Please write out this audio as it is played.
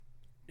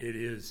It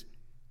is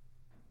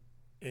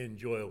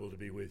enjoyable to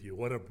be with you.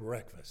 What a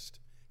breakfast.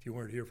 If you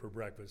weren't here for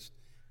breakfast,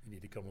 you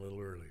need to come a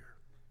little earlier.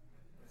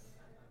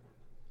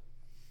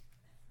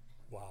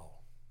 Wow.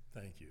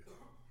 Thank you.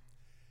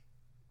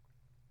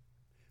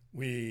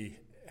 We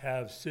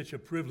have such a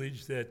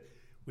privilege that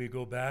we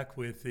go back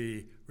with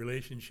the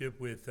relationship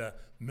with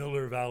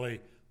Miller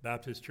Valley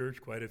Baptist Church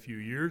quite a few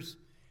years.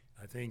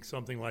 I think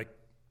something like,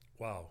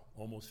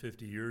 almost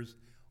 50 years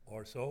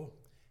or so.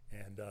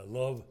 And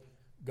love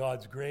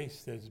God's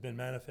grace that has been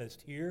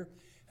manifest here.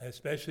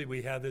 Especially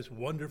we have this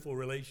wonderful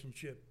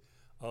relationship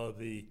of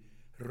the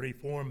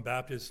Reformed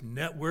Baptist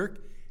Network,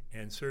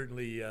 and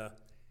certainly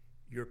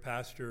your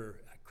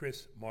pastor,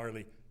 Chris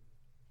Marley,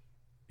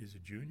 is a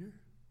junior?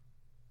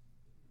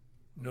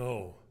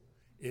 No,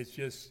 it's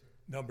just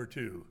number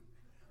 2.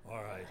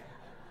 All right.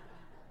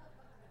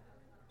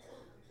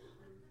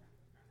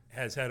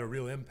 Has had a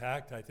real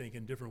impact, I think,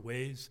 in different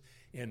ways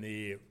in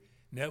the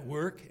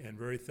network, and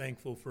very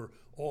thankful for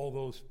all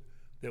those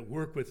that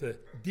work with the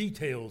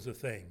details of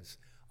things.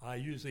 I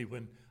usually,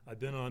 when I've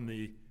been on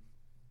the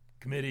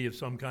committee of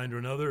some kind or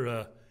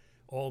another,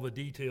 all the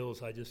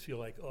details, I just feel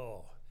like,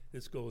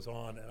 this goes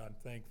on, and I'm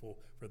thankful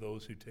for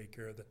those who take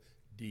care of the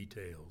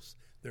details.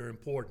 They're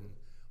important,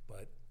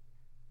 but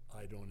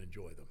I don't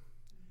enjoy them.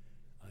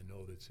 I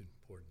know that's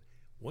important.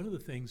 One of the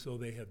things, though,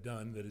 they have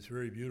done that is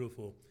very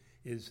beautiful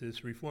is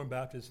this Reformed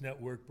Baptist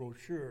Network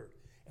brochure.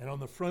 And on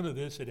the front of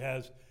this, it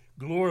has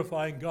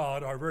glorifying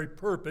God. Our very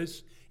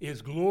purpose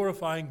is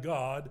glorifying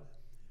God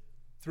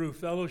through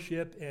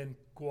fellowship and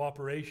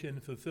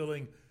cooperation,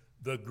 fulfilling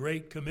the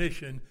Great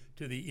Commission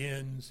to the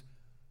ends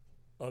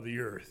of the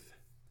earth.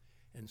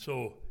 And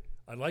so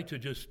I'd like to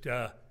just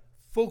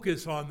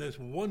focus on this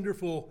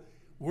wonderful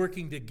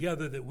working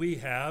together that we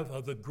have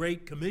of the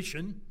Great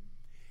Commission.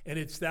 And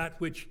it's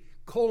that which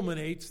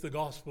culminates the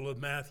Gospel of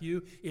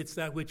Matthew. It's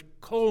that which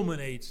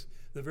culminates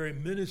the very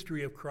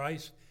ministry of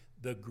Christ.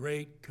 The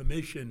Great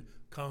Commission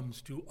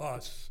comes to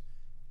us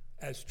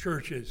as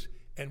churches,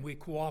 and we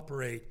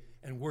cooperate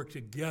and work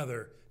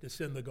together to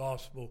send the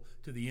gospel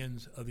to the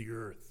ends of the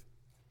earth.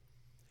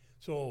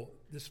 So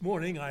this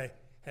morning I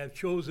have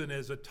chosen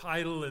as a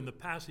title, and the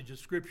passage of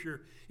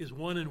Scripture is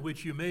one in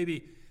which you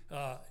maybe,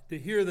 to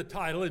hear the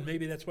title, and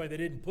maybe that's why they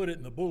didn't put it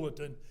in the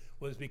bulletin,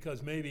 was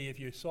because maybe if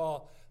you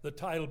saw the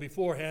title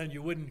beforehand,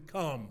 you wouldn't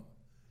come.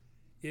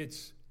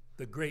 It's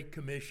the Great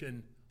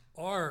Commission,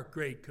 our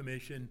Great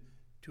Commission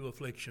to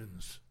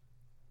Afflictions.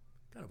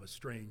 Kind of a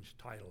strange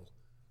title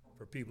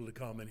for people to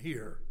come and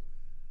hear.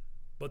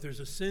 But there's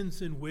a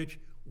sense in which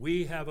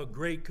we have a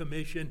Great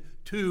Commission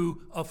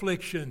to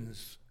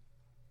afflictions.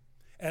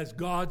 As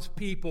God's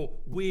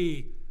people,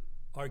 we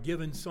are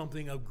given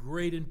something of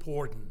great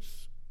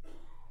importance.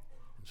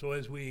 And so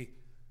as we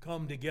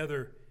come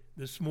together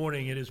this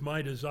morning, it is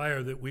my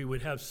desire that we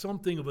would have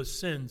something of a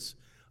sense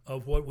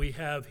of what we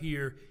have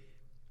here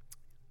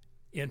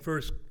in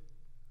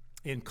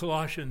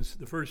Colossians,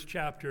 the first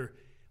chapter,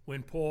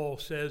 when Paul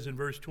says in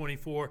verse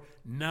 24,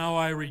 "Now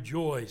I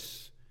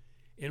rejoice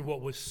in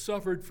what was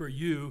suffered for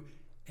you,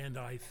 and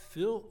I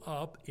fill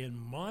up in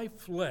my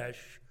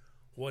flesh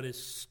what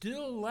is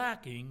still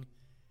lacking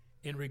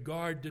in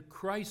regard to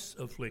Christ's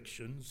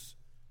afflictions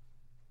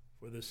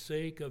for the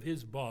sake of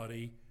his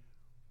body,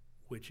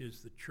 which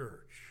is the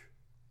church."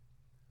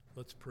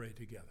 Let's pray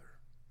together.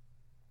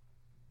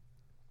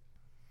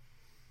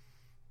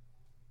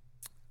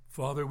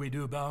 Father, we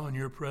do bow in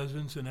your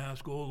presence and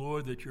ask, O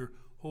Lord, that your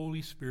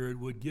Holy Spirit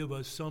would give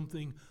us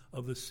something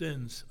of the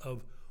sense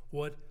of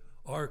what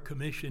our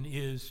commission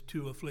is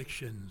to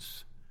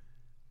afflictions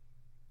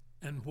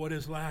and what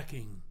is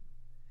lacking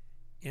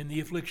in the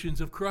afflictions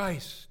of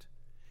Christ,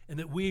 and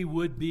that we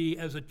would be,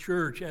 as a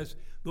church, as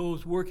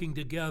those working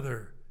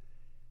together,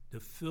 to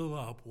fill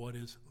up what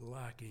is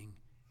lacking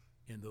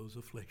in those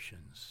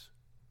afflictions.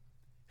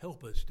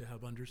 Help us to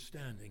have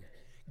understanding.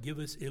 Give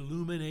us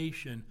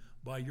illumination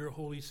by your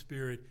Holy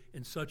Spirit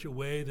in such a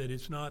way that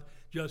it's not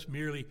just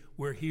merely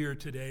we're here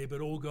today, but,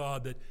 oh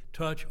God, that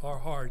touch our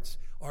hearts,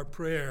 our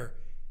prayer.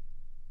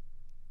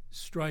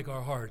 Strike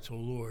our hearts, O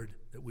Lord,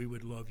 that we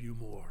would love you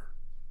more.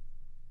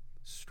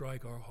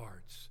 Strike our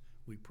hearts,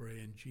 we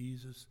pray in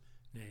Jesus'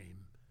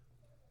 name.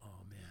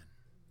 Amen.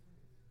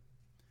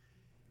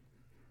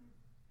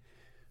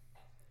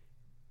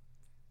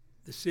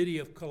 The city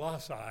of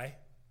Colossae,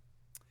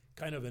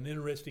 kind of an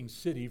interesting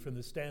city from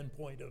the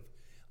standpoint of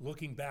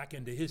looking back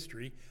into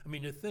history. I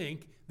mean, to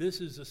think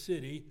this is a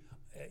city,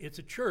 it's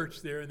a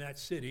church there in that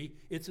city.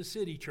 It's a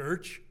city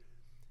church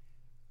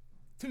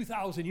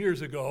 2,000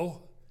 years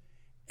ago.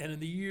 And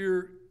in the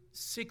year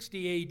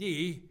 60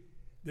 A.D.,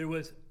 there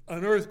was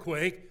an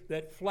earthquake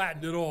that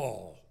flattened it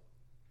all.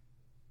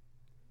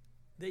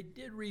 They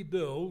did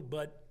rebuild,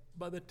 but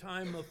by the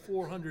time of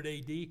 400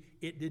 A.D.,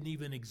 it didn't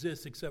even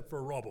exist except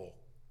for rubble.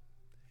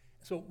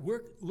 So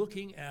we're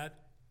looking at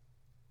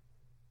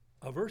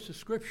a verse of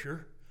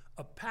Scripture,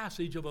 a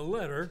passage of a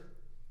letter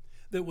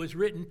that was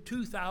written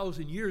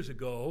 2,000 years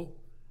ago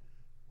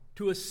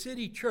to a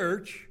city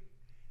church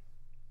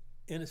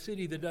in a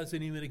city that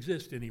doesn't even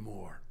exist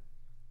anymore.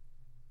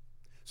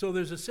 So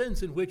there's a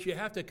sense in which you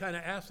have to kind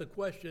of ask the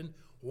question,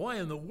 why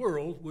in the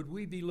world would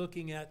we be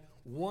looking at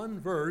one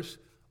verse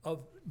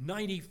of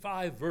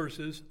 95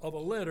 verses of a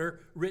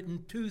letter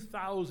written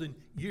 2,000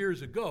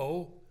 years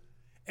ago,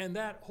 and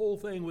that whole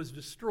thing was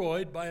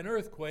destroyed by an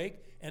earthquake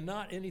and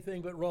not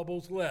anything but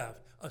rubble's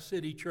left, a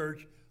city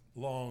church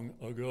long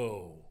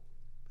ago.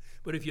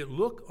 But if you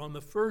look on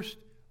the first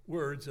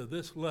words of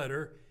this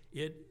letter,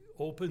 it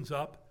opens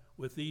up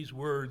with these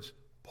words,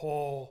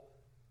 Paul,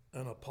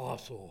 an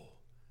apostle.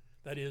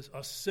 That is,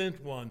 a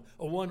sent one,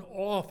 a one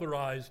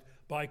authorized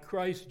by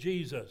Christ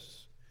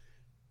Jesus,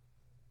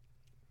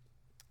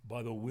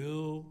 by the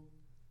will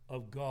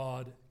of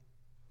God.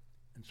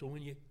 And so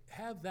when you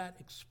have that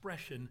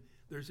expression,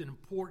 there's an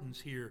importance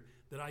here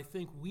that I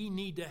think we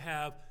need to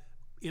have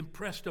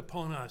impressed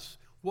upon us.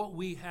 What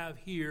we have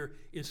here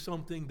is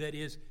something that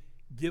is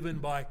given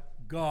by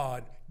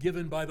God,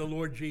 given by the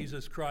Lord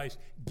Jesus Christ,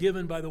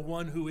 given by the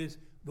one who is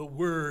the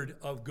Word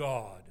of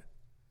God.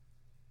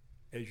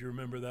 As you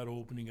remember that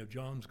opening of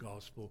John's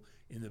Gospel,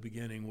 in the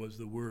beginning was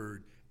the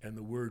Word, and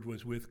the Word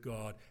was with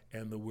God,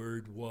 and the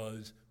Word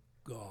was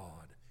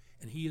God.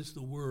 And He is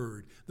the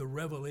Word, the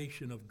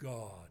revelation of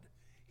God.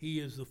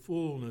 He is the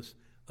fullness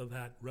of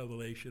that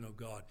revelation of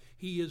God.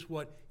 He is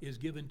what is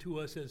given to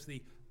us as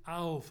the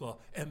Alpha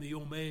and the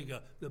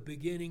Omega, the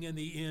beginning and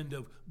the end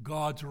of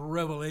God's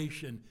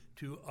revelation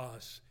to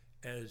us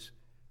as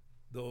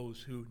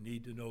those who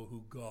need to know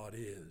who God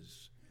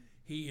is.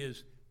 He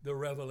is the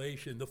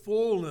revelation, the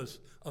fullness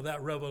of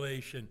that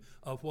revelation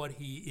of what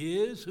He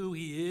is, who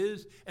He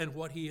is, and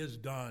what He has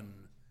done.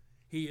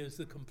 He is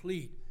the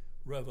complete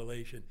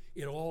revelation.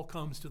 It all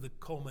comes to the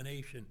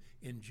culmination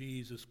in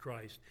Jesus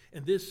Christ.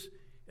 And this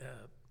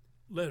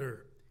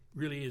letter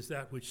really is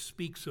that which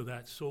speaks of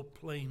that so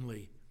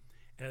plainly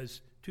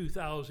as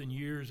 2,000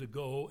 years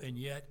ago, and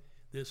yet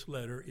this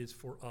letter is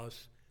for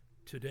us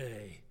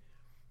today.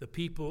 The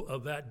people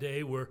of that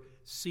day were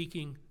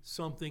seeking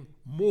something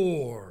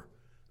more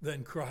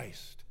than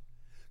Christ,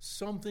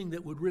 something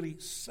that would really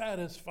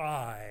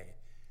satisfy,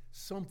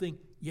 something,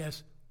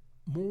 yes,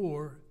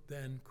 more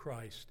than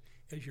Christ.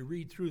 As you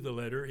read through the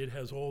letter, it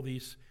has all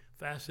these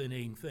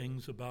fascinating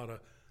things about a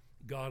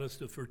goddess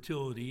of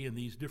fertility and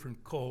these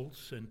different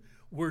cults and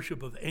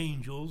worship of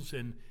angels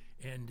and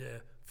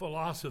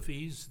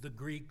philosophies. The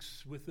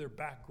Greeks, with their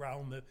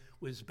background that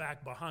was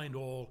back behind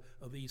all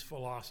of these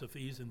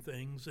philosophies and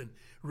things, and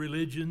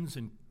religions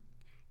and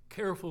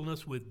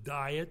carefulness with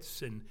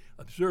diets and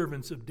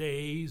observance of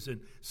days,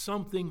 and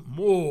something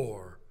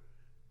more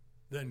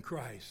than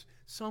Christ.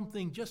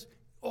 Something just,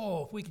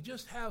 if we could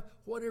just have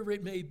whatever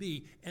it may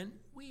be. And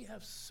we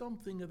have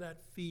something of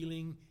that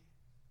feeling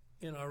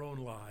in our own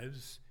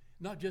lives,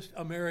 not just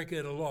America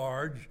at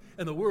large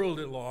and the world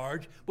at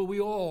large, but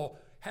we all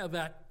have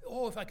that,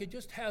 if I could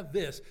just have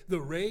this, the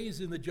raise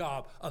in the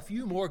job, a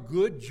few more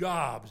good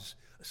jobs,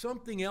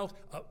 something else,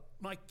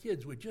 my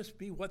kids would just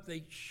be what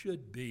they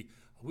should be.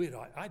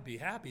 I'd be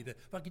happy that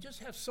if I could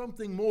just have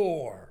something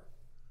more.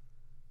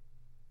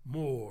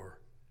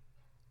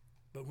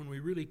 But when we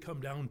really come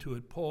down to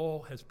it,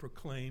 Paul has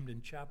proclaimed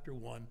in chapter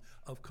 1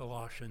 of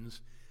Colossians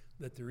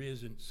that there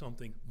isn't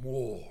something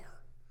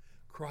more.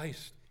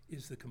 Christ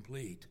is the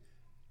complete.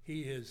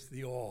 He is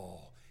the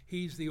all.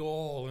 He's the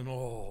all in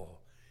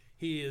all.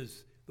 He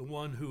is the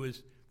one who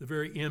is the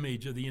very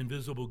image of the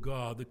invisible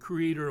God, the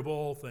creator of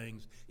all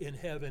things in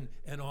heaven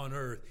and on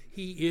earth.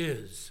 He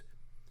is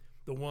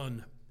the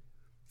one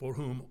for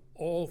whom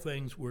all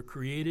things were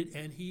created,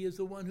 and He is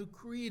the one who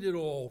created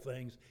all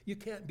things. You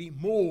can't be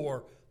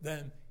more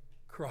than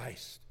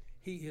Christ.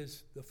 He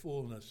is the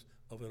fullness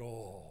of it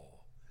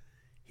all.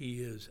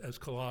 He is, as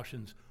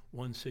Colossians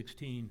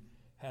 1:16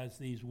 has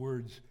these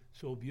words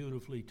so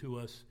beautifully to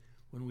us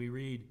when we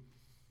read,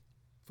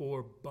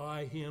 "For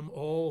by Him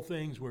all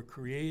things were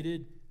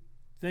created,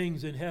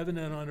 things in heaven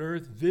and on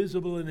earth,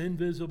 visible and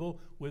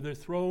invisible, whether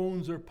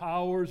thrones or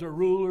powers or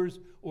rulers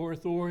or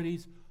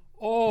authorities,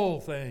 all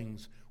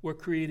things were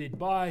created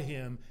by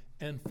Him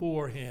and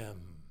for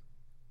Him."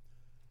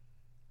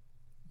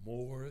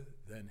 More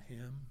than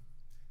Him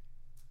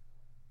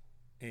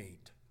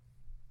ain't.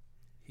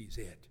 He's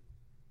it,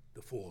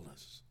 the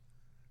fullness,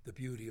 the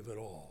beauty of it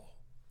all.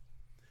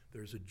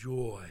 There's a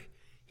joy.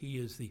 He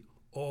is the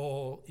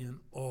all in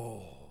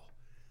all.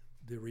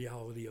 The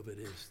reality of it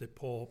is that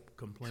Paul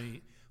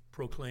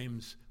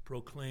proclaims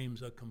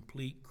a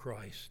complete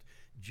Christ.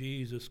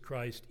 Jesus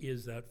Christ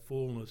is that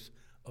fullness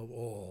of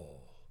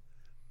all.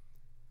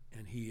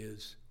 And He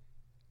is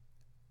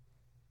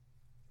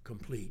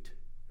complete.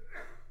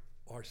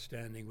 Our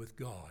standing with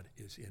God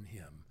is in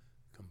Him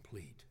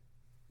complete.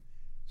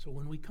 So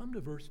when we come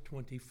to verse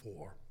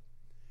 24,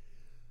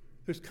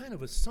 there's kind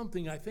of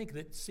something I think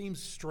that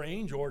seems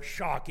strange or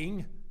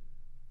shocking.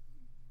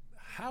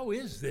 How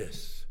is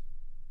this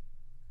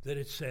that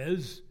it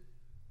says,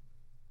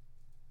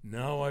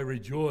 "Now I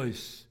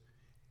rejoice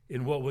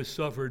in what was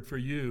suffered for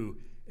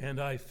you, and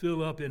I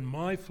fill up in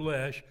my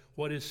flesh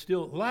what is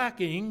still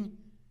lacking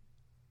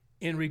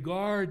in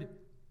regard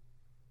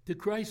to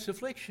Christ's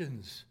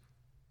afflictions"?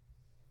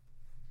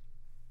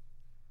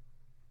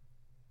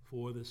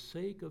 for the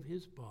sake of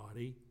his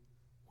body,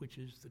 which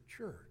is the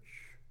church.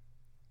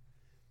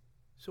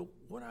 So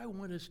what I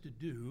want us to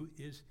do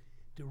is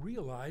to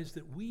realize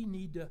that we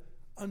need to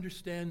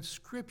understand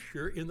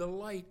Scripture in the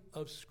light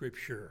of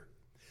Scripture.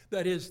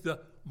 That is, the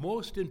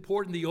most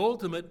important, the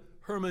ultimate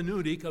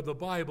hermeneutic of the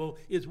Bible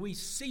is we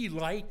see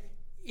light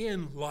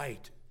in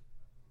light.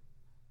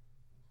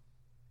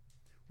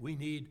 We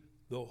need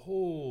the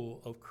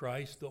whole of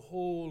Christ, the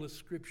whole of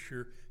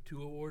Scripture, in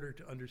order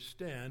to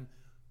understand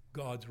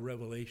God's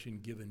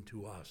revelation given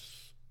to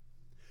us.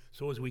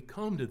 So as we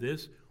come to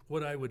this,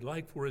 what I would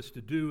like for us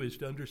to do is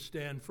to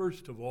understand,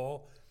 first of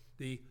all,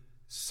 the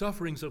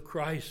sufferings of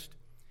Christ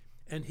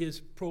and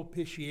his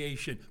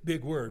propitiation.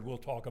 Big word, we'll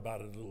talk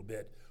about it a little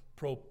bit.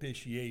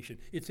 Propitiation.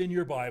 It's in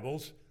your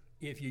Bibles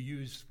if you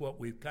use what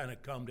we've kind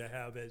of come to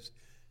have as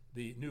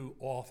the New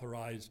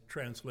Authorized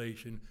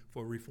Translation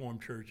for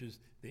Reformed churches.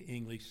 The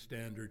English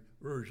Standard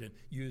Version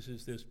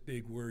uses this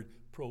big word,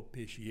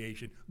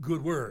 propitiation.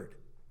 Good word,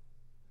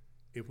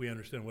 if we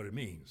understand what it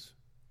means.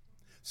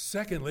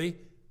 Secondly,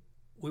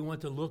 we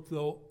want to look,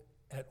 though,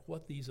 at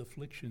what these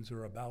afflictions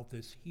are about,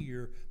 this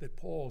here that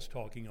Paul's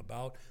talking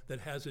about, that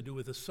has to do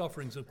with the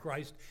sufferings of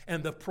Christ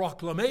and the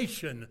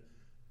proclamation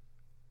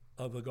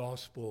of the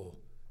gospel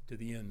to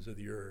the ends of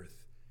the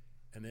earth.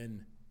 And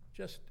then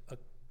just a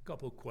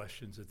couple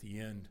questions at the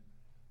end,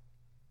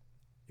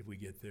 if we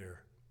get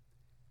there.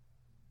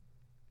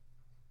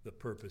 The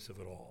purpose of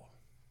it all.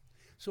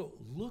 So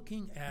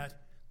looking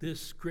at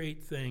this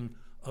great thing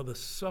of the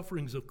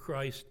sufferings of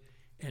Christ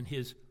and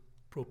his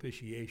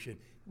propitiation.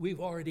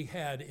 We've already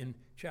had in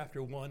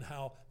chapter 1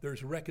 how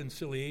there's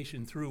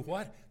reconciliation through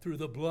what? Through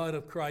the blood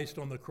of Christ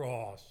on the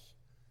cross.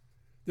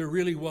 There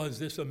really was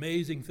this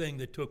amazing thing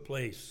that took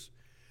place.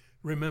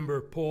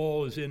 Remember,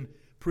 Paul is in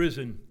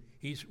prison.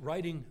 He's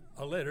writing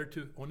a letter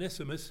to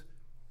Onesimus.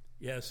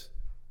 Yes,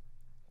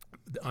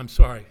 I'm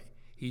sorry.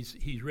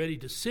 He's ready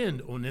to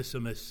send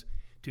Onesimus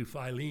to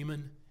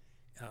Philemon.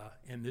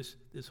 And this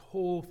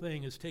whole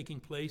thing is taking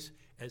place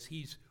as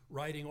he's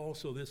writing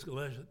also this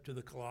letter to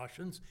the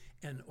Colossians.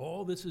 And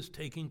all this is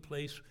taking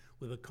place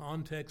with a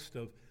context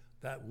of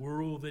that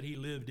world that he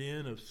lived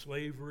in, of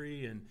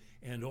slavery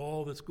and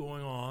all that's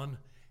going on.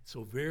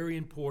 So very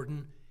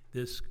important,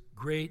 this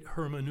great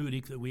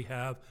hermeneutic that we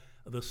have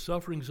of the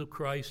sufferings of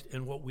Christ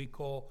and what we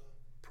call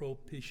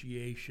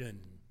propitiation,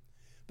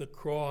 the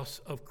cross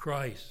of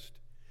Christ.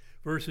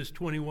 Verses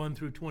 21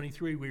 through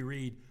 23 we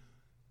read,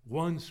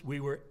 "Once we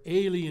were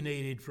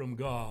alienated from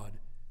God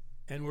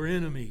and were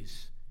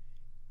enemies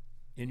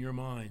in your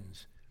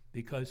minds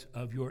because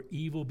of your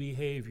evil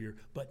behavior,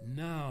 but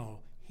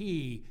now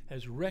he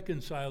has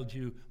reconciled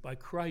you by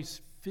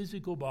Christ's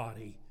physical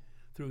body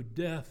through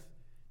death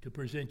to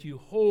present you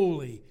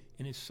holy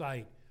in his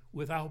sight,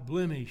 without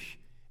blemish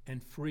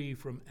and free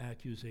from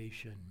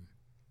accusation."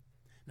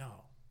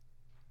 Now,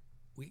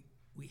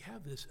 we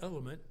have this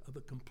element of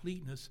the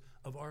completeness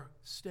of our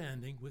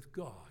standing with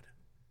God.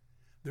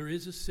 There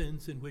is a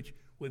sense in which,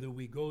 whether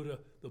we go to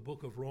the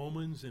book of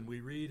Romans and we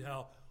read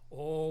how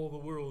all the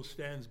world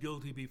stands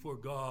guilty before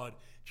God,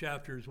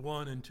 chapters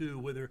 1 and 2,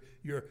 whether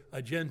you're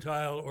a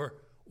Gentile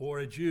or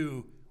a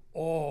Jew,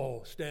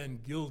 all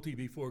stand guilty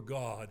before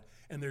God.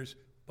 And there's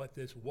but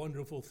this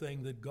wonderful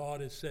thing that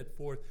God has set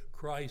forth,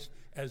 Christ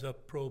as a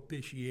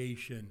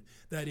propitiation.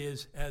 That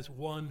is, as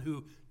one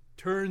who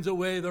turns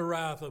away the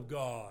wrath of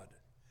God.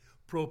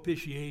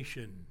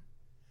 Propitiation.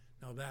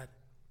 Now that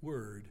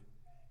word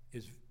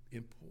is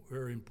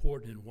very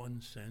important in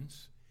one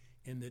sense,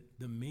 in that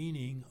the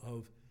meaning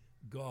of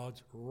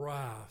God's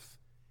wrath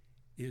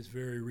is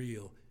very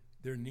real.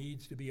 There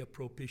needs to be a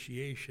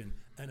propitiation,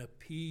 an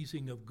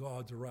appeasing of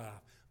God's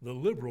wrath. The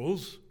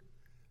liberals,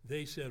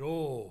 they said,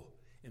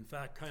 in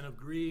fact, kind of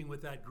agreeing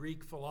with that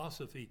Greek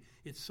philosophy,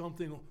 it's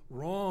something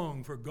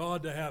wrong for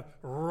God to have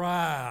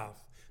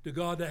wrath, to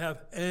God to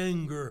have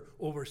anger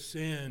over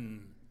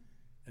sin.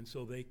 And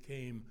so they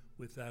came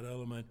with that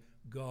element.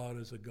 God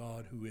is a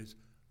God who is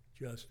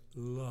just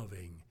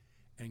loving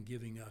and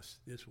giving us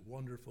this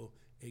wonderful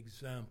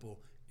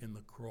example in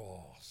the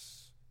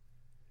cross.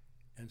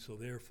 And so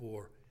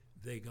therefore,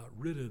 they got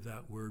rid of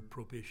that word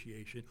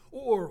propitiation,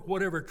 or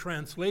whatever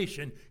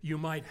translation you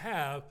might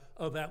have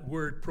of that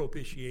word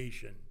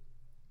propitiation.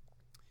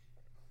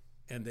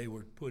 And they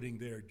were putting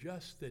there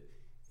just that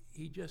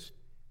he just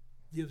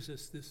gives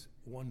us this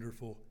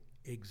wonderful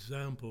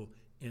example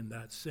in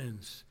that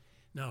sense.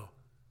 Now,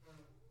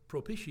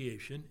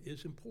 propitiation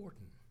is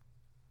important.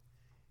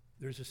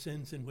 There's a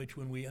sense in which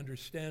when we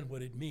understand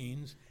what it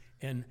means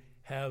and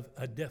have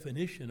a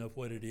definition of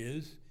what it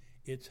is,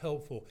 it's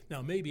helpful.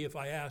 Now, maybe if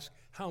I ask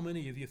how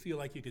many of you feel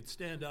like you could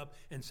stand up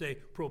and say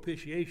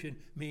propitiation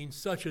means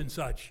such and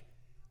such,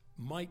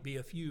 might be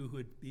a few who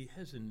would be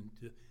hesitant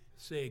to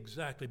say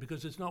exactly,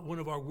 because it's not one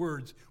of our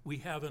words we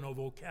have in our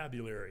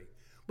vocabulary.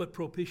 But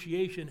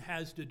propitiation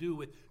has to do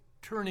with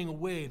turning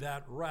away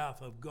that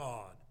wrath of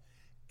God.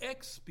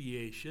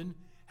 Expiation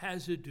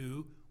has to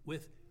do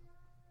with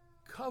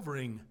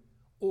covering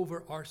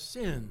over our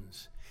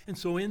sins. And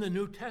so in the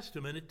New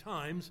Testament, at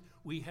times,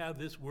 we have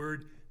this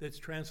word that's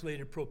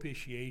translated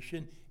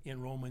propitiation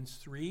in Romans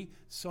 3.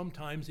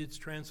 Sometimes it's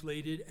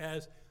translated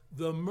as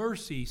the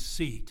mercy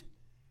seat.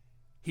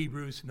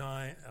 Hebrews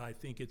 9, I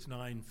think it's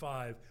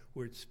 9:5,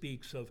 where it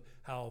speaks of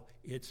how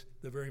it's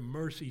the very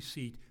mercy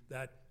seat,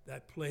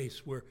 that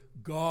place where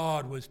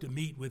God was to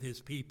meet with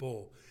his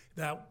people,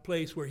 that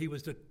place where he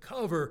was to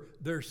cover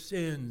their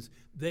sins.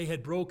 They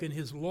had broken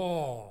his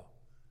law,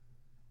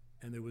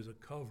 and there was a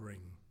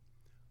covering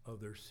of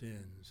their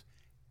sins.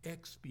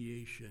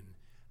 Expiation,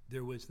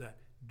 there was that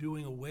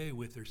doing away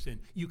with their sin.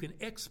 You can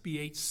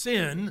expiate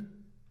sin,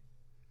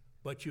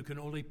 but you can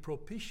only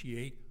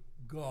propitiate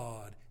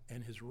God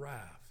and his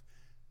wrath.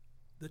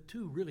 The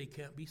two really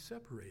can't be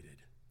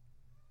separated.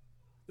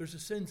 There's a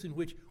sense in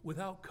which,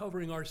 without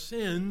covering our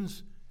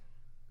sins,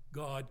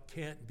 God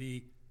can't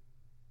be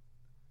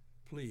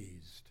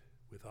pleased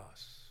with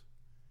us.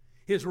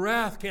 His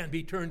wrath can't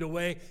be turned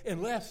away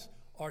unless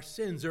our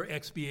sins are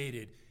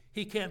expiated.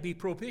 He can't be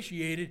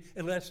propitiated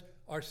unless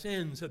our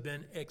sins have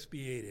been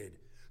expiated.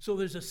 So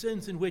there's a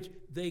sense in which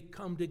they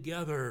come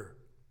together.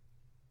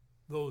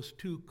 Those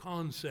two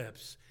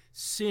concepts.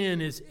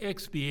 Sin is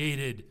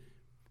expiated.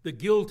 The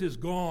guilt is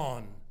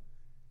gone.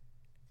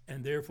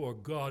 And therefore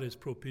God is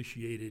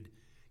propitiated.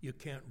 You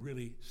can't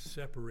really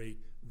separate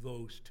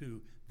those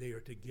two. They are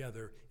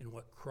together in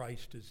what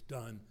Christ has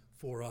done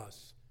for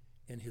us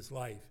in his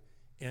life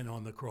and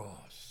on the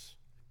cross.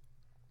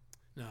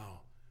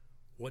 Now,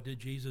 what did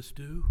Jesus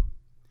do?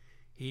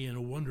 He, in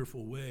a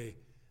wonderful way,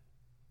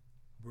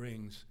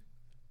 brings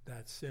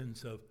that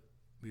sense of,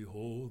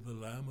 behold the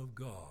Lamb of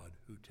God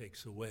who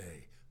takes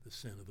away the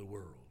sin of the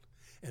world.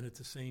 And at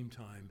the same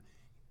time,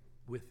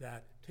 with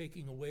that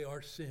taking away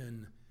our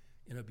sin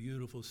in a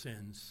beautiful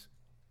sense,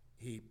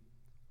 he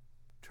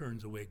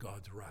turns away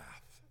God's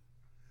wrath.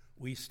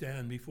 We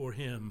stand before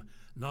him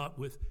not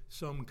with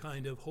some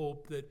kind of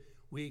hope that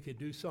we could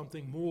do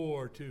something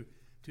more to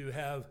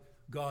have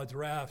God's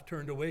wrath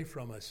turned away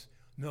from us.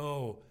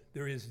 No,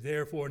 there is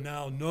therefore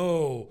now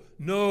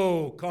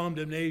no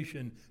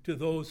condemnation to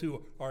those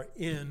who are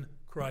in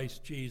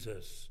Christ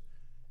Jesus.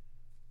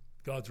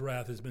 God's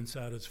wrath has been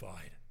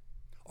satisfied.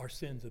 Our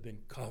sins have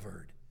been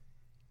covered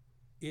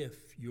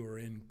if you're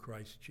in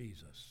Christ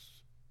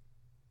Jesus.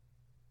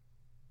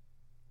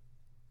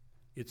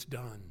 It's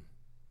done.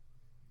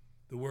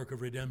 The work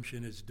of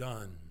redemption is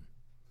done.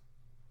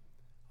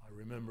 I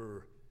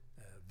remember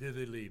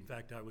vividly, in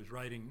fact, I was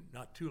writing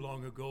not too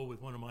long ago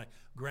with one of my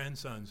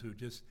grandsons who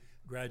just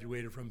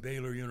graduated from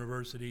Baylor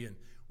University, and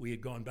we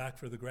had gone back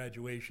for the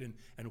graduation,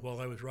 and while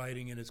I was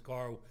riding in his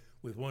car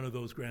with one of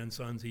those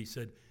grandsons, he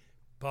said,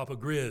 Papa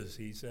Grizz,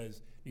 he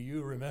says, do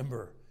you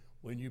remember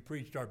when you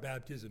preached our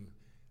baptism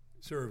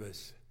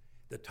service,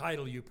 the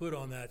title you put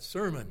on that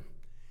sermon?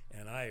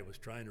 And I was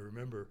trying to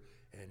remember,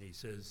 and he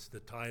says the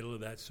title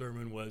of that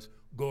sermon was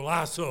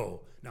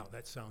Golazo. Now,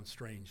 that sounds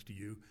strange to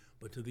you,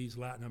 but to these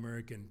Latin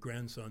American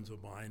grandsons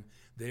of mine,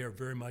 they are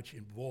very much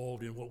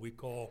involved in what we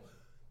call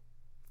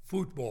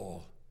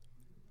football.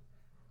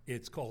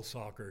 It's called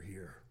soccer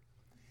here.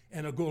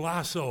 And a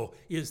golazo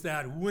is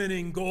that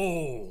winning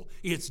goal.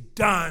 It's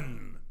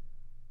done.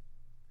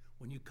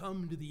 When you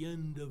come to the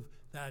end of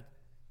that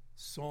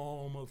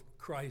psalm of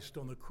Christ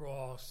on the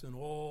cross and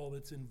all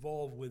that's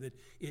involved with it,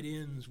 it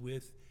ends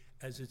with,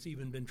 as it's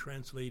even been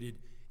translated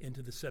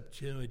into the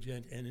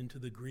Septuagint and into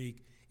the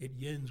Greek, it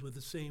ends with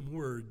the same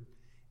word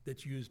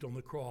that's used on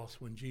the cross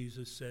when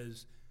Jesus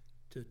says,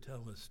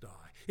 tetelestai.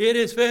 It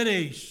is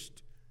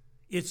finished.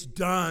 It's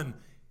done.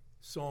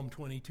 Psalm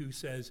 22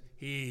 says,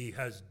 he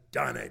has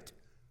done it.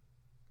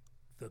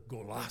 The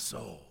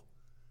golazo.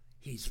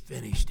 He's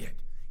finished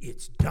it.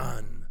 It's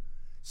done.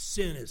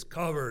 Sin is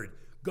covered.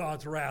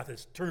 God's wrath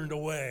is turned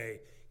away.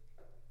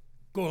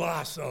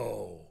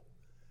 Golazo.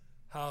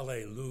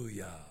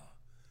 Hallelujah.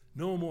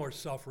 No more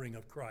suffering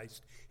of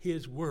Christ.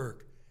 His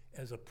work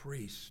as a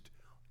priest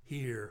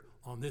here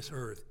on this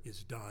earth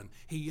is done.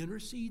 He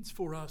intercedes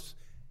for us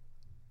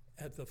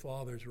at the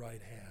Father's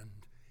right hand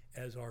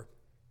as our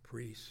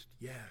priest,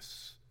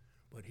 yes,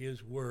 but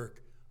his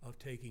work of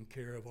taking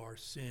care of our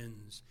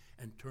sins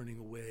and turning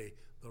away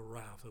the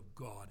wrath of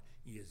God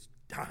is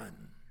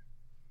done.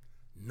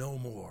 No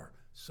more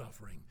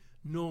suffering,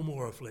 no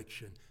more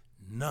affliction,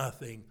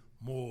 nothing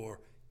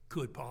more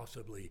could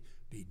possibly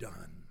be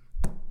done.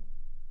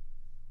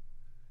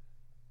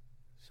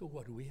 So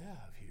what do we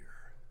have here?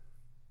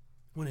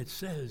 When it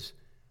says,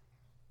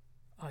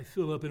 I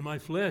fill up in my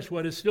flesh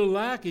what is still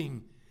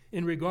lacking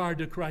in regard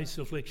to Christ's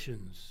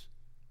afflictions.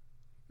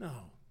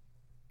 Now,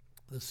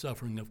 the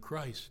suffering of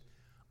Christ,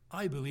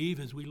 I believe,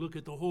 as we look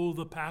at the whole of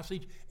the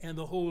passage and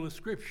the whole of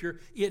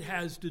Scripture, it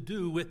has to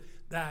do with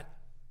that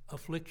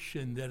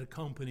affliction that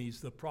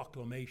accompanies the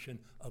proclamation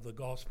of the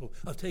gospel,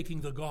 of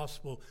taking the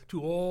gospel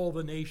to all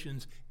the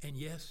nations, and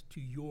yes,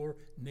 to your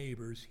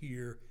neighbors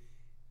here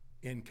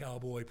in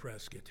Cowboy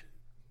Prescott.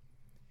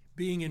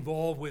 being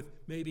involved with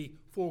maybe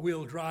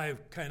four-wheel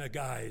drive kind of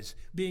guys,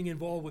 being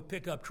involved with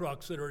pickup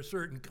trucks that are a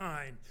certain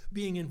kind,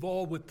 being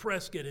involved with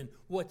Prescott and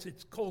what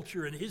its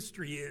culture and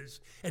history is,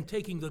 and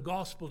taking the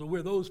gospel to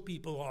where those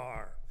people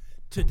are.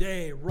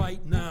 Today,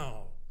 right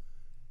now,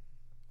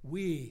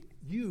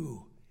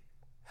 you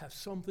have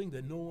something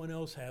that no one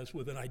else has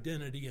with an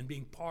identity and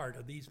being part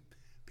of these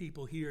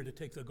people here to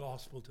take the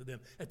gospel to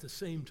them. At the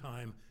same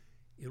time,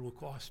 it will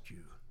cost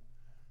you.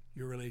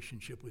 Your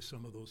relationship with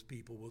some of those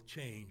people will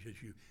change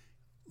as you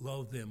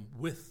love them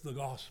with the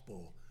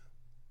gospel.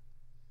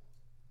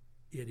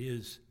 It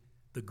is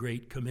the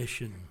Great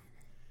Commission.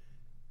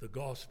 The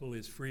gospel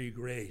is free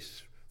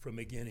grace from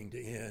beginning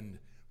to end,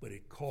 but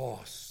it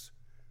costs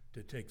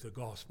to take the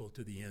gospel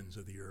to the ends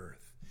of the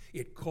earth.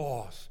 It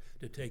costs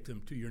to take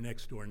them to your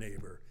next door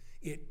neighbor.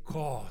 It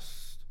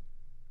costs.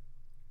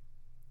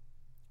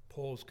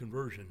 Paul's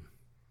conversion,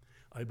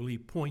 I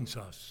believe, points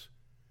us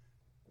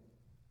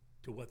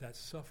to what that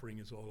suffering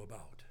is all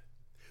about.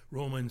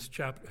 Romans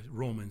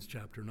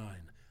chapter 9.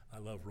 I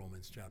love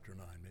Romans chapter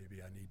 9.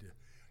 Maybe I need to.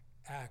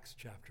 Acts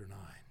chapter 9.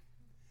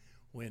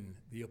 When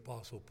the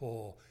Apostle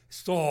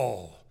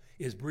Saul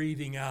is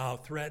breathing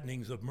out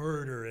threatenings of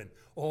murder and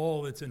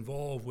all that's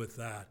involved with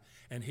that.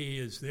 And he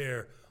is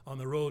there on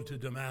the road to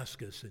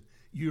Damascus. And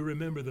you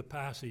remember the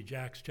passage,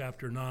 Acts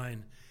chapter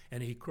 9,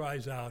 and he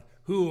cries out,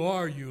 "Who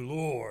are you,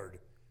 Lord?"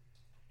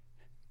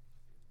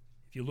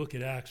 If you look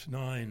at Acts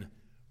 9,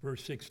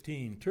 verse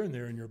 16, turn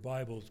there in your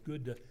Bibles.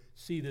 Good to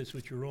see this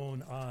with your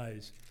own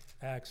eyes.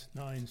 Acts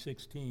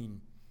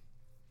 9:16,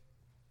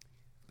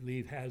 I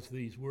believe, has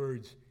these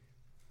words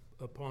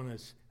upon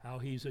us, how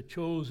he's a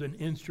chosen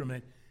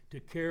instrument to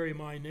carry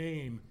my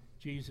name,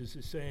 Jesus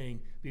is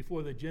saying,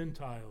 before the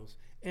Gentiles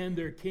and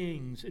their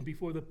kings and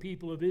before the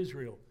people of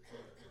Israel.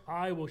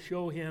 I will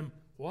show him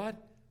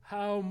what?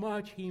 How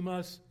much he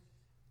must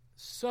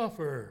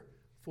suffer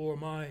for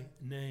my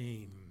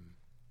name.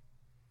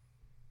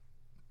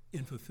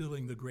 In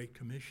fulfilling the Great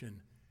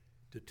Commission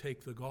to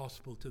take the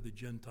gospel to the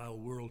Gentile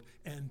world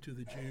and to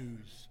the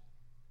Jews,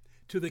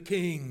 to the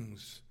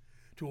kings,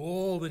 to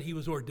all that he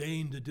was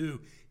ordained to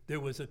do. There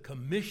was a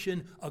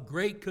commission, a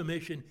great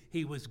commission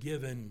he was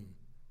given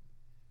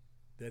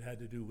that had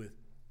to do with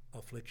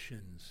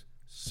afflictions,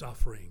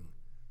 suffering.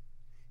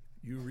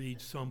 You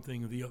read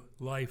something of the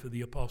life of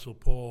the Apostle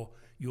Paul,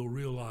 you'll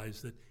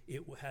realize that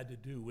it had to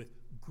do with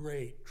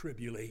great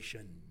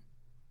tribulation.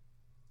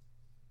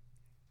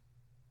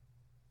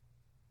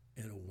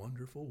 In a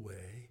wonderful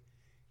way,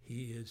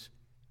 he is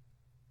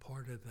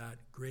part of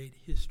that great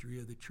history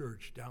of the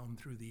church down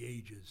through the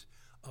ages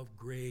of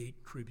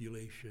great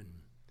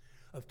tribulation,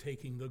 of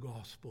taking the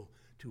gospel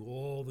to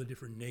all the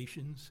different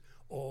nations,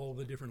 all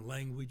the different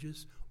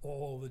languages,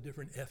 all the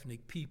different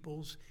ethnic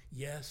peoples,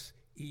 yes,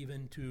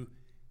 even to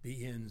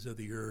the ends of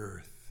the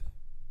earth.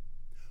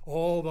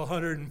 All the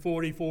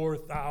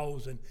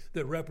 144,000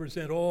 that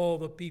represent all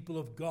the people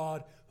of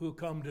God who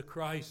come to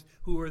Christ,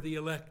 who are the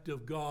elect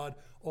of God,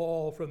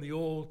 all from the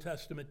Old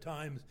Testament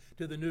times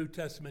to the New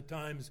Testament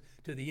times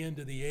to the end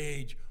of the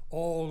age,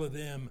 all of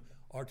them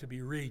are to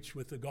be reached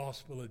with the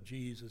gospel of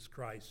Jesus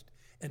Christ.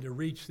 And to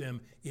reach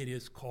them, it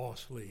is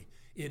costly.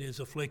 It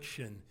is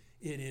affliction.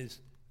 It is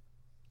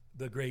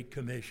the Great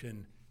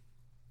Commission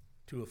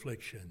to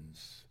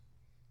afflictions.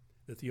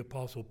 That the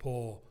Apostle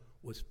Paul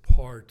was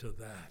part of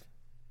that.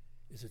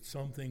 Is it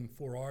something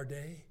for our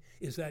day?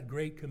 Is that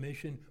Great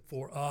Commission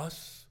for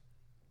us?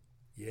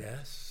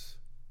 Yes.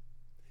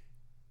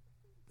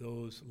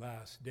 Those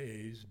last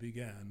days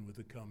began with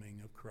the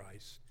coming of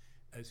Christ,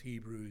 as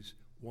Hebrews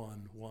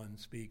 1:1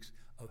 speaks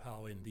of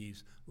how in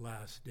these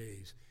last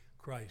days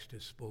Christ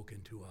has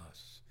spoken to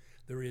us.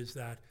 There is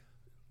that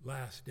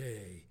last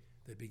day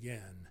that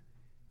began.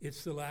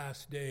 It's the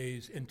last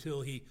days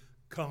until he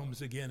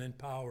comes again in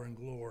power and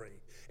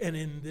glory. And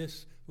in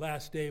this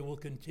last day will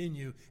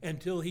continue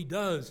until he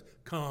does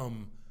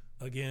come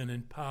again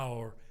in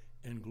power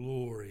and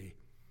glory.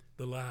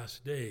 The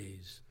last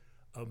days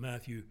of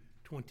Matthew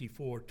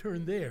 24.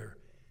 Turn there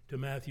to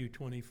Matthew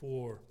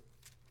 24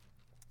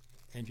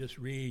 and just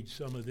read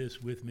some of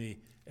this with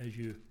me as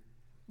you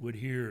would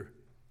hear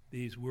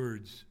these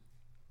words.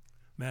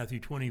 Matthew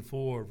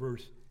 24,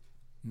 verse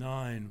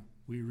 9,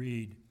 we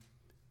read,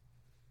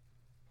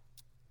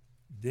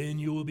 "Then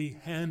you will be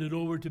handed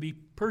over to be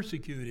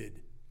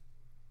persecuted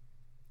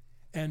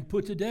and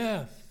put to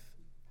death,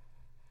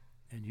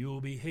 and you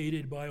will be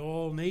hated by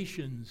all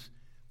nations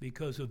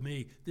because of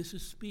me." This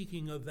is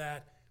speaking of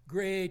that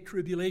great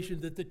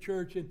tribulation that the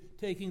church, in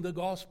taking the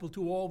gospel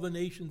to all the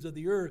nations of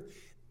the earth,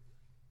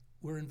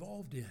 we're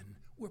involved in.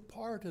 We're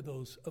part of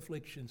those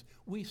afflictions.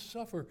 We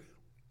suffer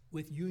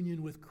with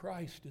union with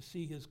Christ to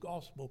see his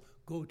gospel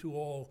go to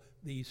all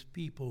these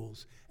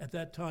peoples. At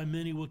that time,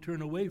 many will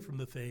turn away from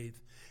the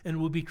faith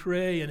and will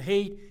betray and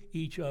hate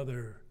each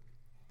other.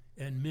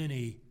 And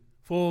many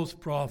false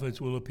prophets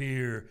will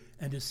appear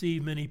and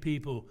deceive many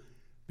people.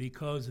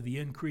 Because of the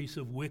increase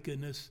of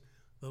wickedness,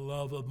 the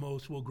love of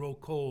most will grow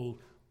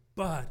cold.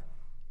 But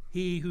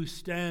he who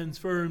stands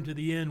firm to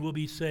the end will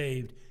be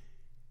saved.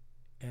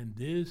 And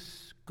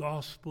this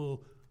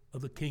gospel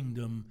of the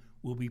kingdom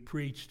will be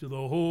preached to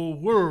the whole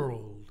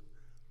world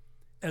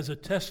as a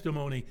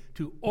testimony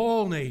to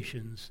all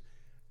nations,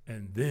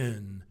 and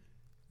then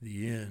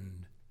the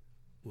end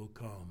will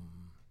come.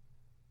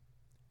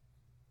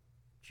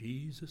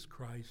 Jesus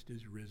Christ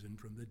is risen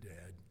from the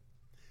dead.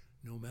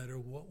 No matter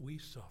what we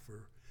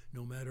suffer,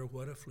 no matter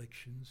what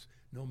afflictions,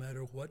 no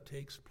matter what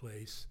takes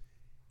place,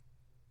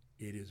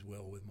 it is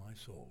well with my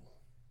soul.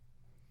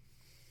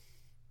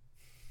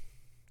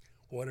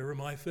 Whatever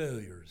my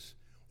failures,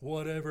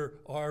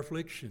 whatever our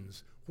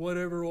afflictions,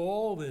 whatever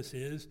all this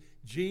is,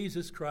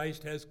 Jesus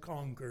Christ has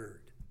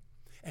conquered,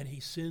 and he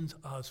sends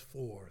us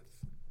forth.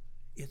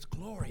 It's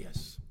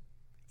glorious.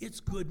 It's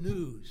good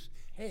news.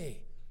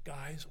 Hey,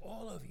 guys,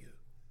 all of you,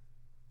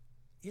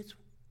 it's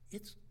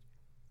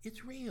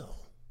real.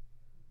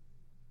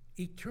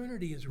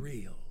 Eternity is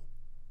real.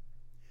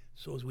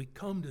 So as we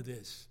come to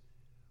this,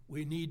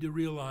 we need to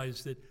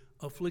realize that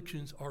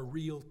afflictions are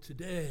real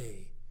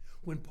today.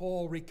 When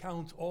Paul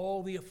recounts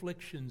all the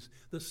afflictions,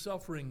 the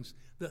sufferings,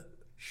 the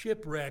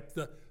shipwreck,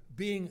 the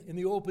being in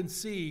the open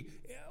sea,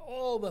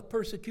 all the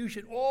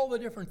persecution, all the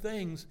different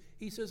things,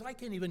 he says, I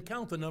can't even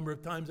count the number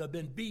of times I've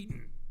been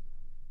beaten.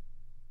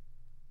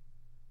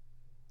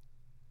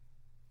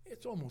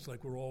 It's almost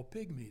like we're all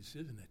pygmies,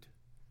 isn't it?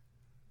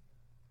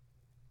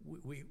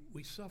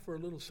 We suffer a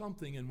little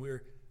something and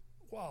we're,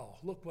 wow,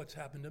 look what's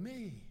happened to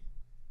me.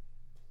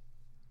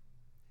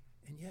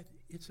 And yet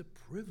it's a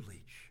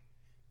privilege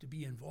to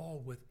be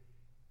involved with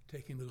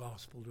taking the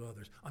gospel to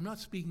others. I'm not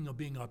speaking of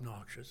being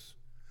obnoxious.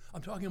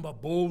 I'm talking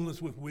about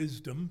boldness with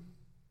wisdom.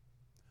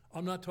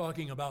 I'm not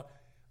talking about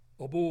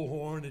a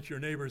bullhorn at your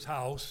neighbor's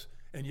house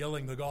and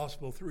yelling the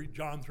gospel through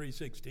John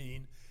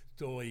 3:16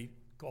 till he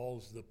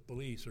calls the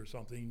police or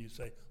something and you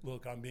say,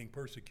 look, I'm being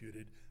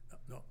persecuted.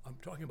 No, I'm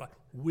talking about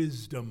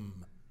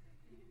wisdom.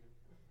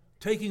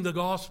 Taking the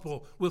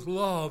gospel with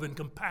love and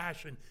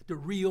compassion to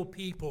real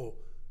people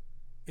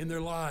in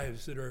their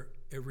lives that are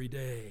every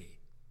day.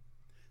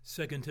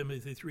 2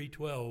 Timothy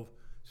 3:12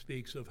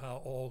 speaks of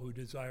how all who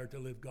desire to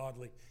live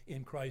godly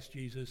in Christ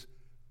Jesus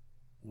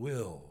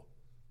will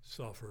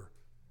suffer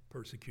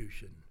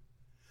persecution.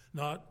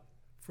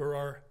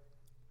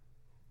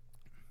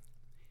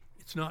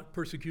 It's not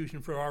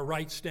persecution for our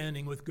right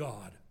standing with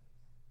God.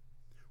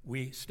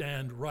 We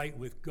stand right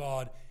with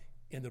God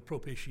in the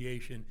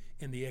propitiation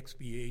and the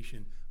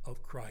expiation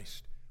of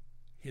Christ,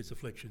 his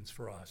afflictions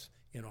for us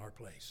in our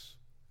place.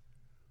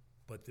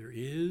 But there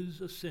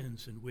is a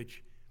sense in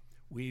which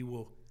we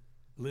will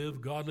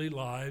live godly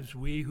lives.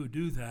 We who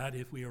do that,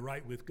 if we are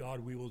right with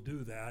God, we will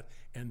do that,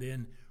 and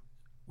then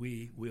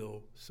we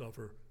will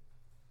suffer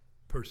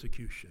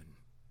persecution.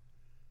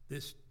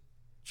 This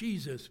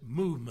Jesus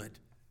movement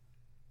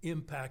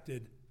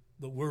impacted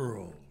the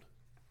world,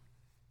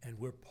 and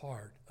we're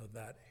part of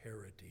that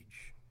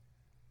heritage.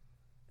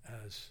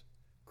 As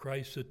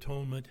Christ's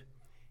atonement,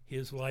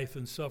 his life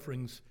and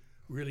sufferings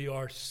really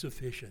are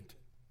sufficient.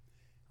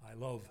 I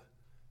love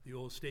the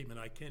old statement.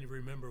 I can't even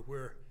remember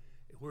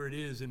where it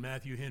is in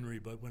Matthew Henry,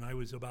 but when I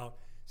was about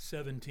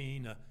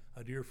 17,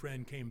 a dear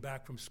friend came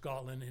back from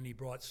Scotland, and he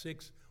brought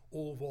 6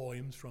 old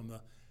volumes from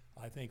the,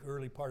 I think,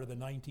 early part of the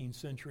 19th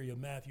century of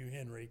Matthew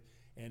Henry,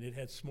 and it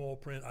had small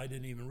print. I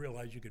didn't even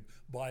realize you could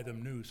buy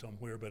them new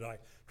somewhere, but I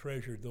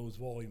treasured those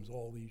volumes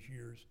all these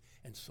years.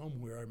 And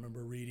somewhere I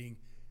remember reading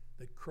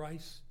that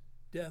Christ's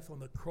death on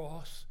the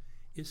cross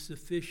is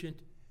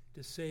sufficient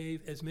to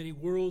save as many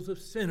worlds of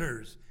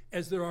sinners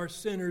as there are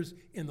sinners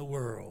in the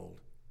world.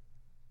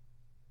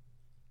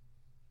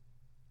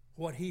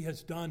 What he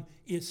has done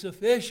is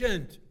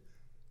sufficient.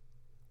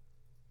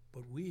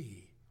 But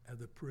we have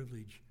the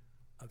privilege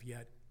of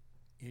yet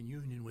in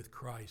union with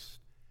Christ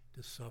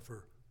to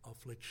suffer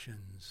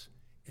afflictions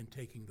in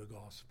taking the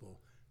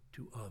gospel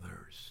to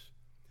others.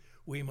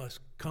 We must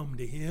come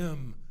to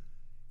him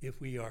if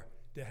we are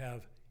to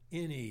have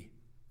any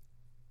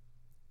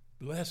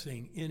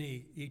blessing,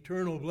 any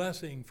eternal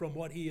blessing from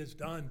what he has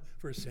done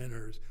for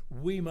sinners.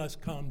 We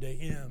must come to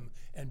him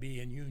and be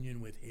in union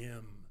with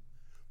him.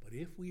 But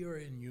if we are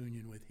in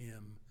union with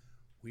him,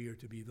 we are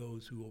to be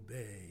those who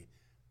obey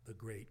the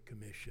Great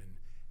Commission.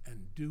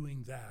 And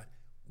doing that,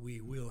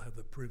 we will have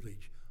the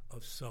privilege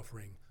of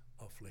suffering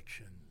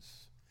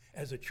afflictions.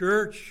 As a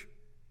church,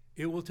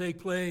 it will take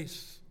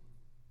place.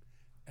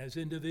 As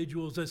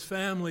individuals, as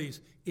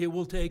families, it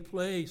will take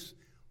place.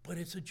 But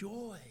it's a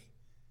joy.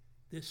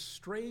 This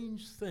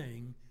strange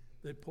thing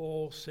that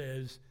Paul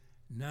says,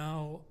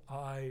 now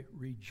I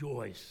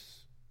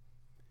rejoice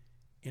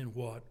in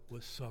what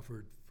was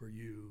suffered for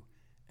you,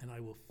 and I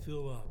will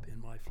fill up in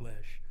my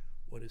flesh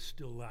what is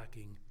still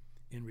lacking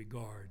in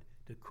regard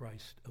to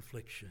Christ's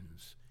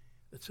afflictions.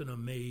 It's an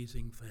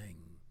amazing thing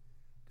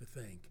to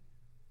think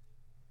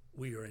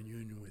we are in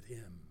union with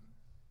him.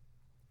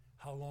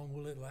 How long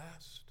will it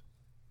last?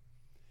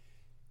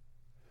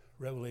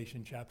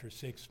 Revelation chapter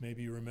 6,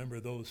 maybe you remember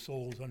those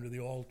souls under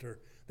the altar.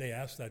 They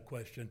asked that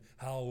question,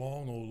 how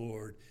long, O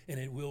Lord? And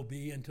it will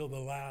be until the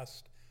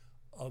last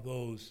of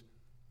those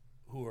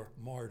who are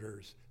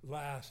martyrs,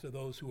 last of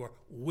those who are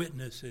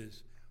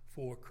witnesses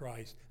for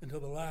Christ until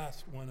the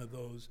last one of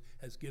those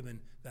has given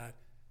that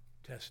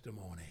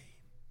testimony.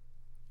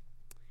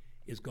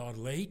 Is God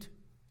late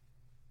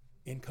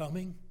in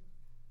coming?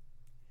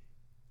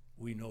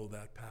 We know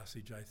that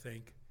passage, I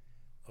think,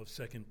 of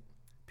 2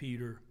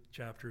 Peter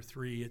chapter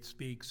 3. It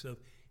speaks of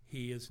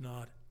he is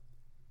not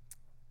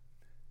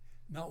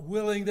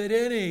willing that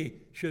any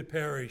should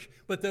perish,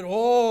 but that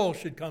all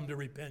should come to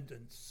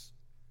repentance.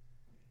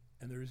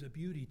 And there is a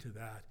beauty to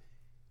that.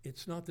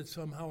 It's not that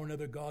somehow or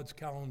another God's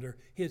calendar,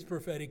 his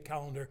prophetic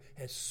calendar,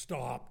 has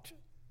stopped.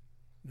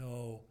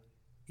 No,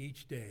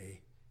 each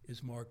day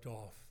is marked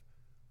off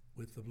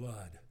with the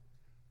blood,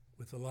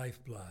 with the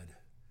lifeblood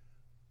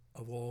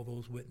of all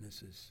those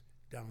witnesses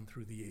down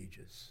through the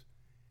ages.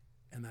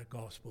 And that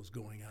gospel's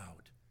going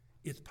out.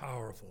 It's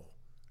powerful,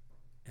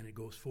 and it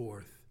goes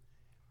forth.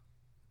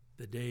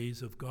 The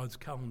days of God's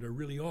calendar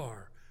really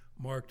are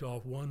marked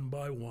off one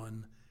by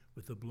one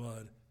with the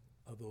blood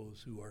of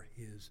those who are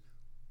his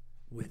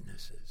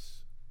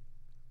witnesses.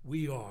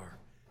 We are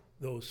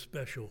those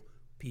special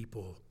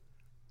people.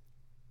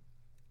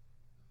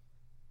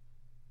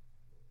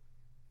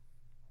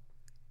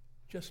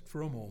 Just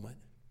for a moment,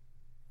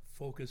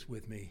 focus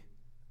with me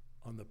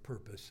on the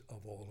purpose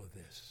of all of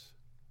this.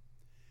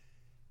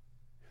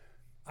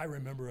 I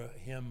remember a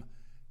hymn,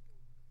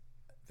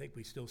 I think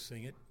we still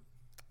sing it,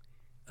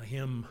 a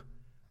hymn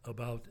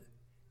about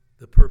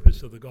the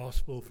purpose of the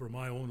gospel for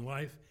my own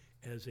life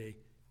as a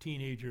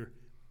teenager.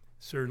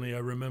 Certainly I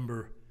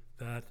remember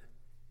that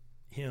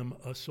hymn,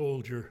 A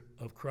Soldier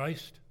of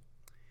Christ,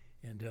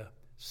 and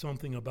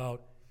something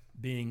about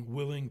being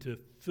willing to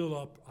fill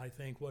up, I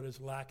think, what is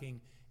lacking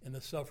in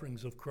the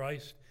sufferings of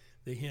Christ.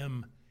 The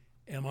hymn,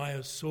 Am I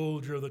a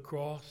soldier of the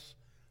cross,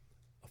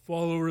 a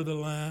follower of the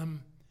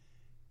Lamb,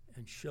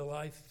 and shall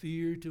I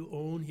fear to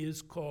own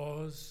his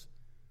cause,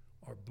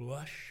 or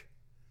blush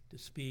to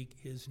speak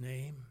his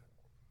name?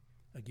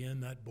 Again,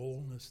 that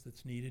boldness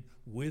that's needed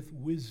with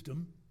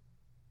wisdom.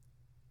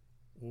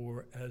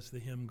 Or as the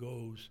hymn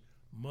goes,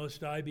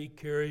 must I be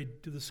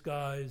carried to the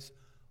skies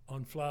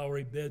on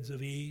flowery beds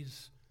of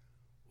ease,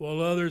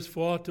 while others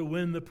fought to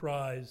win the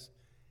prize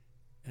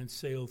and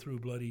sail through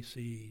bloody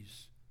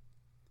seas?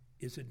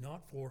 Is it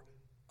not for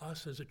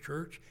us as a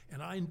church?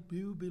 And I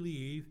do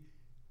believe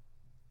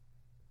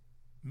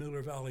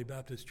Miller Valley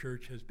Baptist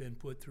Church has been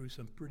put through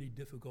some pretty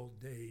difficult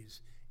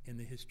days in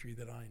the history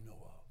that I know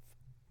of.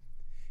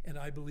 And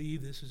I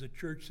believe this is a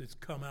church that's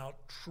come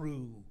out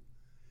true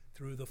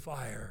through the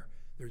fire.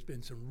 There's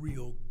been some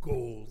real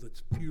gold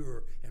that's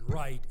pure and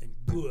right and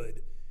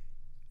good.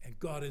 And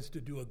God is to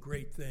do a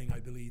great thing,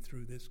 I believe,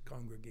 through this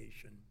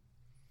congregation.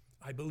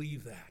 I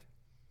believe that.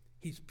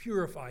 He's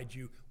purified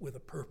you with a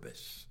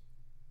purpose.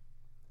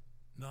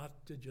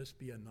 Not to just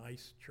be a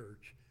nice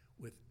church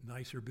with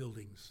nicer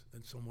buildings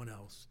than someone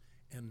else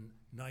and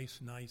nice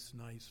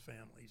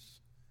families,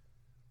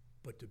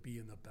 but to be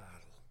in the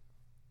battle.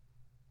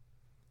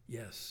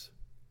 Yes,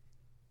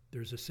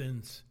 there's a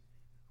sense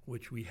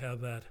which we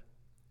have that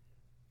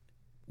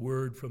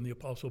word from the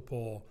Apostle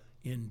Paul,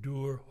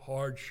 endure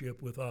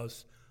hardship with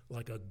us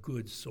like a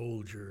good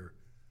soldier.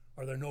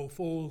 Are there no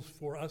foes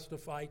for us to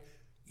fight?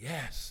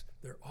 Yes,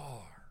 there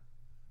are.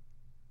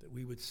 That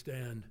we would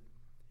stand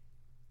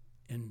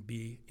and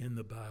be in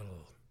the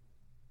battle.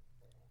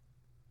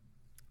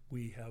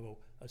 We have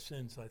a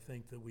sense, I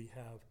think, that we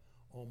have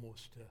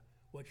almost,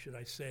 what should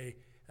I say,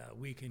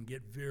 we can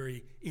get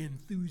very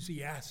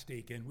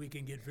enthusiastic and we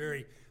can get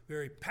very,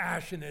 very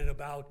passionate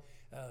about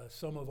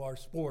some of our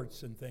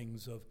sports and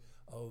things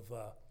of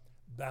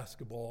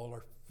basketball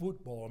or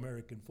football,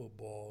 American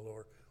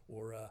football,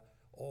 or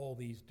all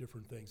these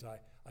different things. I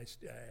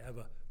have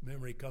a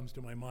memory comes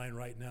to my mind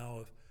right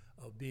now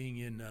of being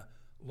in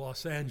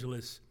Los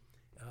Angeles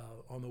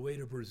on the way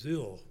to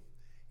Brazil,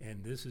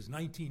 and this is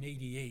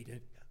 1988.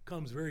 It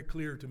comes very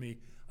clear to me.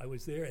 I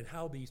was there, and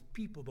how these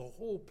people, the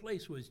whole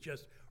place was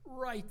just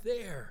right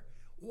there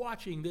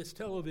watching this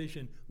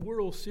television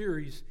World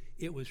Series.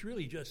 It was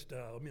really just,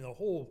 the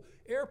whole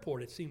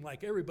airport, it seemed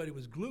like everybody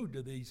was glued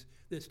to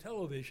this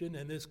television,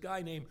 and this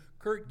guy named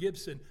Kurt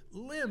Gibson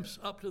limps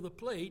up to the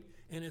plate,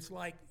 and it's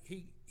like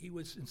he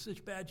was in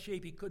such bad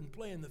shape he couldn't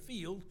play in the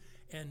field.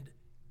 And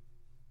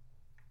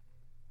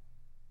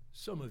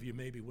some of you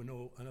maybe will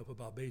know enough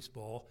about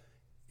baseball.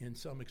 In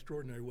some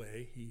extraordinary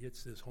way, he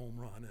hits this home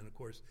run and, of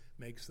course,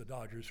 makes the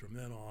Dodgers from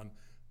then on,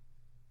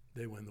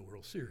 they win the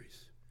World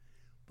Series.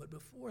 But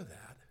before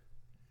that,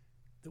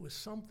 there was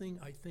something,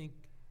 I think,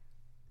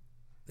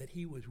 that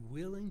he was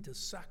willing to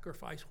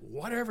sacrifice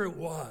whatever it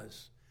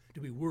was to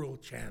be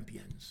world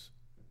champions.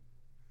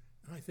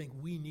 And I think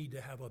we need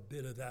to have a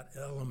bit of that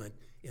element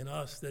in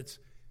us that's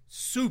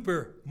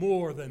super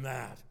more than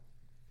that.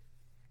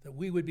 That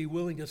we would be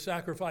willing to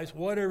sacrifice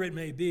whatever it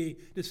may be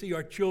to see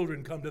our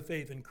children come to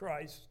faith in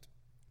Christ,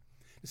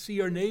 to see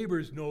our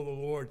neighbors know the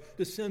Lord,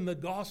 to send the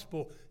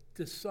gospel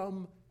to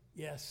some,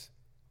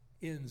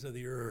 ends of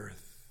the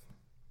earth.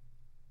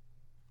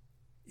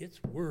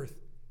 It's worth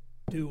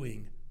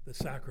doing the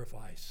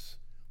sacrifice,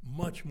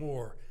 much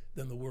more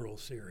than the World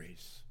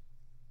Series.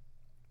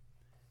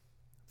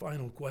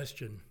 Final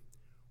question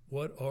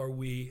What are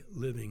we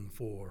living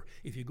for?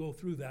 If you go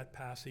through that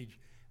passage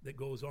that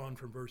goes on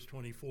from verse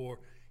 24,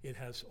 it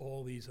has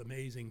all these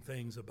amazing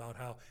things about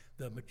how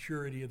the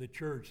maturity of the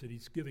church, that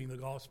he's giving the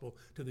gospel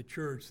to the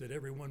church, that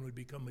everyone would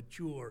become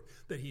mature,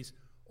 that he's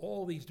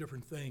all these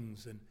different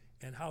things,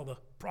 and how the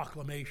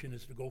proclamation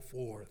is to go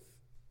forth.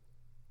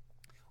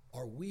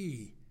 Are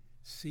we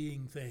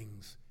seeing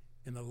things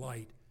in the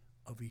light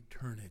of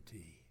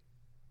eternity?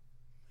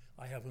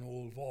 I have an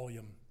old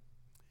volume,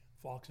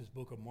 Fox's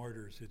Book of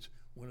Martyrs. It's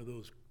one of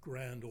those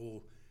grand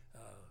old,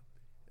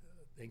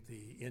 I think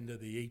the end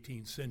of the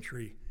 18th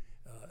century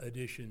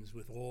editions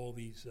with all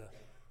these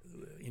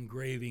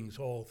engravings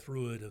all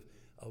through it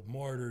of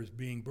martyrs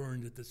being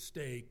burned at the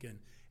stake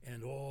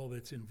and all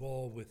that's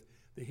involved with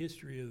the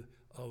history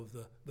of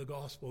the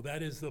gospel.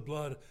 That is, the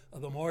blood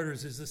of the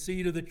martyrs is the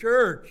seed of the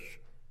church.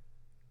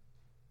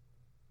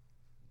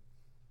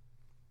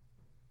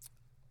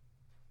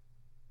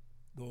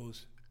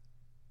 Those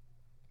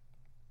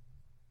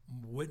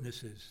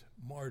witnesses,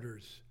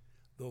 martyrs,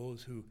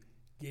 those who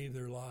gave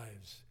their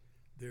lives,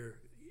 they're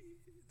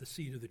the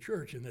seed of the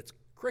church. And that's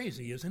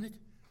crazy, isn't it?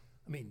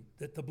 I mean,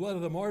 that the blood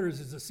of the martyrs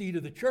is the seed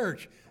of the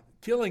church,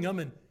 killing them,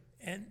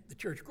 and the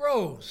church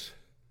grows.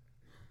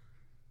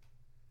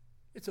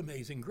 It's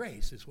amazing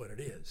grace is what it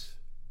is.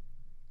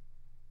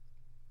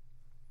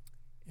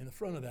 In the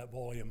front of that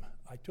volume,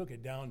 I took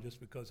it down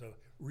just because of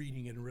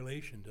reading in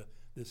relation to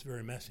this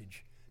very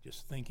message,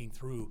 just thinking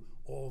through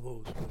all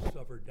those who have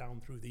suffered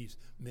down through these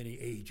many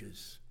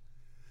ages.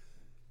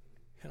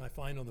 And I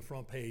find on the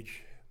front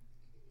page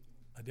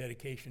a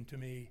dedication to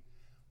me,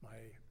 my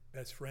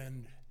best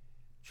friend,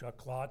 Chuck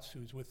Klotz,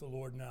 who's with the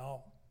Lord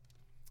now.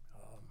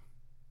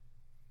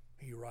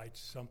 He writes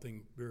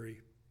something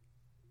very,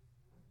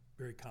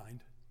 very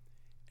kind.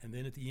 And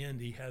then at the end,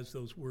 he has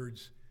those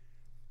words,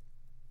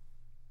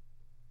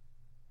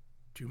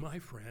 "To my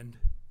friend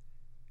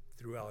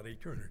throughout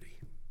eternity."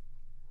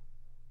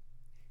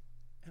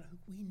 And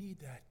we need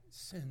that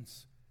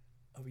sense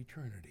of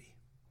eternity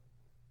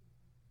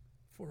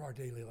for our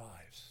daily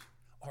lives,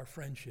 our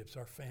friendships,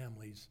 our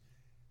families,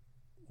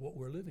 what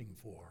we're living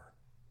for.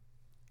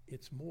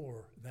 It's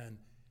more than,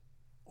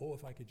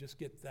 if I could just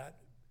get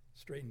that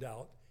straightened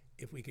out,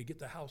 if we could get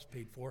the house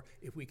paid for,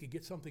 if we could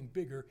get something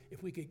bigger,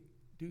 if we could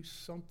do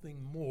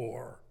something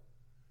more.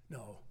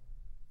 No,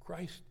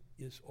 Christ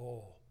is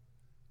all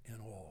in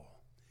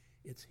all.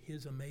 It's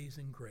his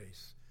amazing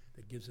grace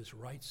that gives us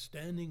right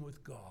standing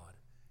with God.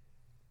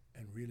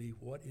 And really,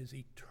 what is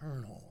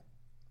eternal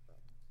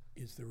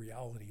is the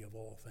reality of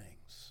all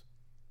things.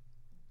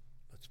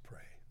 Let's pray.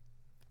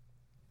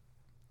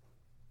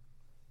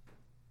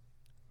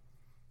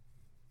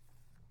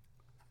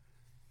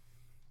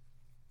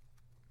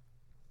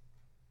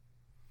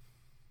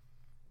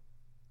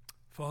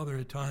 Father,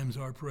 at times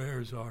our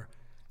prayers are,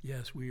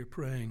 yes, we are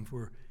praying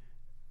for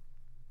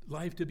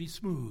life to be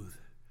smooth,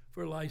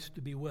 for life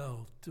to be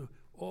well, to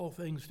all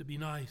things to be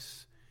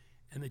nice,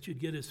 and that you'd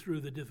get us through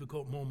the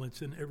difficult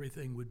moments and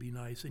everything would be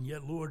nice. And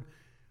yet, Lord,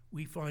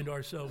 we find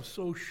ourselves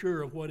so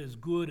sure of what is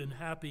good and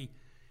happy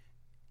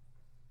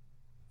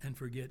and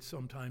forget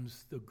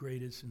sometimes the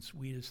greatest and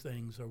sweetest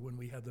things are when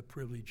we have the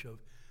privilege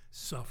of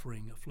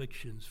suffering,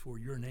 afflictions for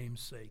your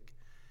name's sake.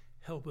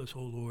 Help us,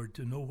 O Lord,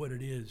 to know what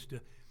it is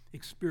to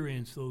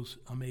experience those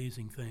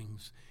amazing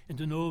things and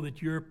to know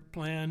that your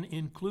plan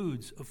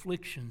includes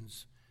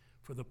afflictions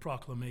for the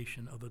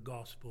proclamation of the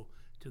gospel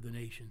to the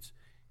nations.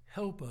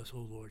 Help us, O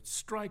Lord.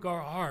 Strike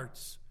our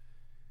hearts.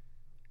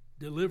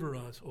 Deliver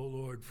us, O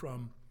Lord,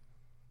 from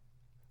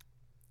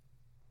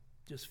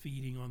just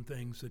feeding on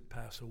things that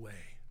pass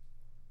away.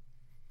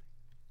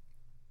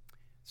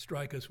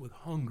 Strike us with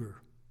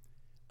hunger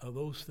of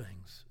those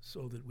things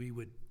so that we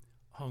would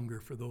hunger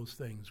for those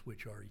things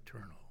which are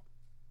eternal.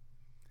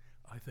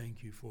 I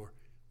thank you for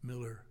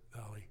Miller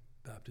Valley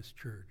Baptist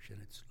Church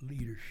and its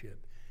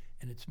leadership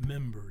and its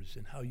members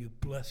and how you've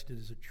blessed it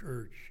as a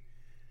church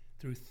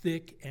through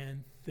thick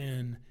and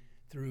thin,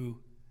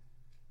 through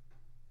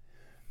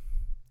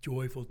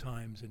joyful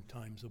times and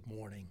times of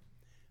mourning,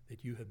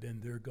 that you have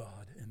been their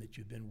God and that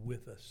you've been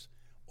with us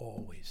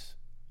always,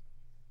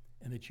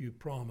 and that you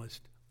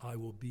promised, I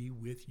will be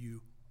with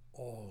you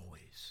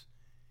always,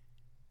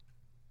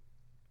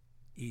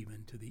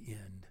 even to the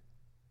end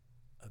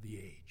of the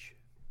age.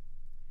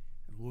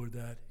 And Lord,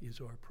 that is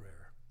our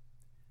prayer.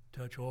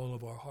 Touch all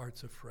of our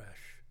hearts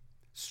afresh.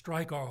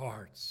 Strike our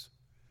hearts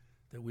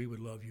that we would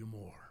love you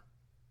more.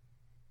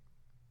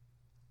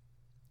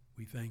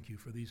 We thank you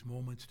for these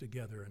moments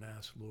together and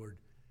ask, Lord,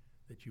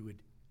 that you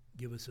would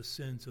give us a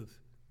sense of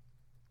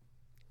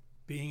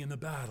being in the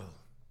battle,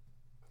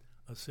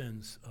 a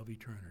sense of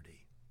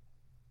eternity.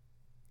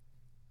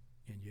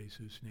 In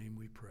Jesus' name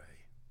we pray.